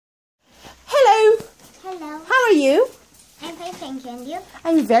you? I'm fine, thank you. And you?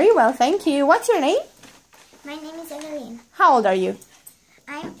 I'm very well, thank you. What's your name? My name is Evelyn. How old are you?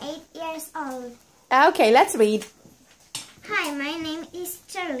 I'm 8 years old. Okay, let's read. Hi, my name is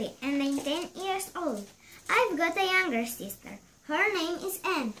Charlie and I'm 10 years old. I've got a younger sister. Her name is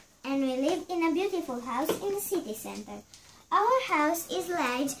Anne and we live in a beautiful house in the city center. Our house is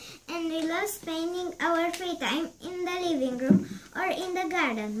large and we love spending our free time in the living room or in the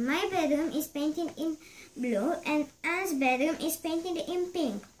garden. My bedroom is painted in blue and Anne's bedroom is painted in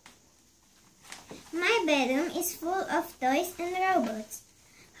pink. My bedroom is full of toys and robots.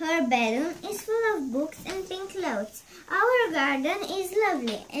 Her bedroom is full of books and pink clothes. Our garden is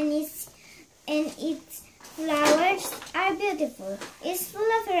lovely and its flowers are beautiful. It's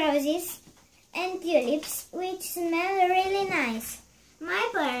full of roses and tulips which smell really nice. My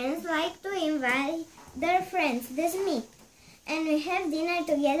parents like to invite their friends, the Smith, and we have dinner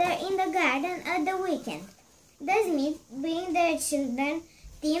together in the garden at the weekend. The Smith bring their children,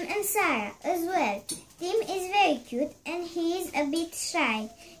 Tim and Sarah, as well. Tim is very cute and he is a bit shy.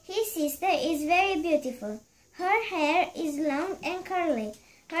 His sister is very beautiful. Her hair is long and curly.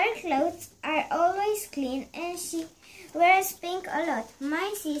 Her clothes are always clean and she wears pink a lot.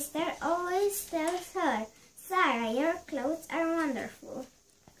 My sister always tells her, Sarah, your clothes are wonderful.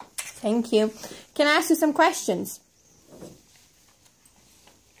 Thank you. Can I ask you some questions?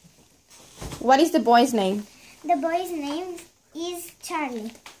 What is the boy's name? The boy's name is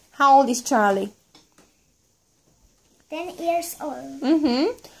Charlie. How old is Charlie? 10 years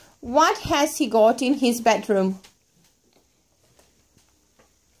old. What has he got in his bedroom?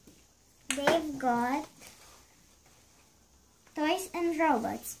 They've got toys and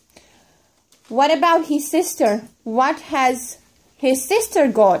robots. What about his sister? What has his sister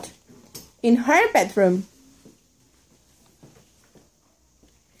got in her bedroom?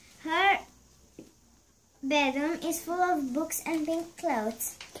 Her bedroom is full of books and pink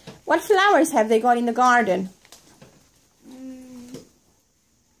clothes. What flowers have they got in the garden?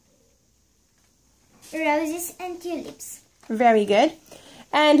 Roses and tulips. Very good.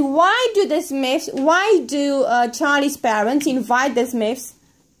 And why do Charlie's parents invite the Smiths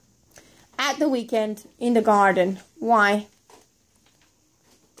at the weekend in the garden? Why?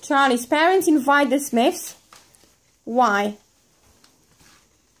 Charlie's parents invite the Smiths. Why?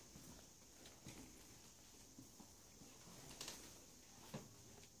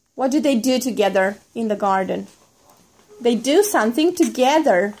 What do they do together in the garden? They do something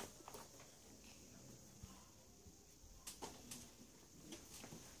together.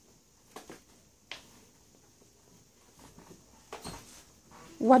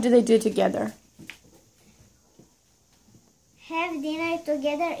 What do they do together? Have dinner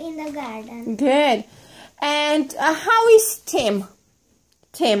together in the garden. Good. And how is Tim?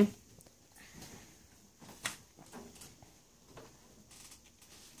 Tim.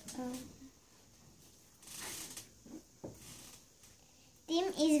 Tim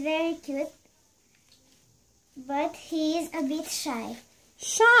is very cute, but he is a bit shy.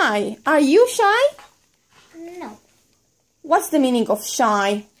 Shy? Are you shy? No. What's the meaning of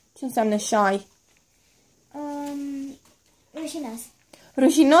shy? Ce înseamnă shy? Rușinos.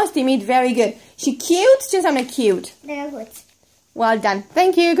 Rușinos, timid, very good. Și cute? Ce înseamnă cute? Drăguț. Well done.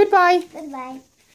 Thank you. Goodbye. Goodbye.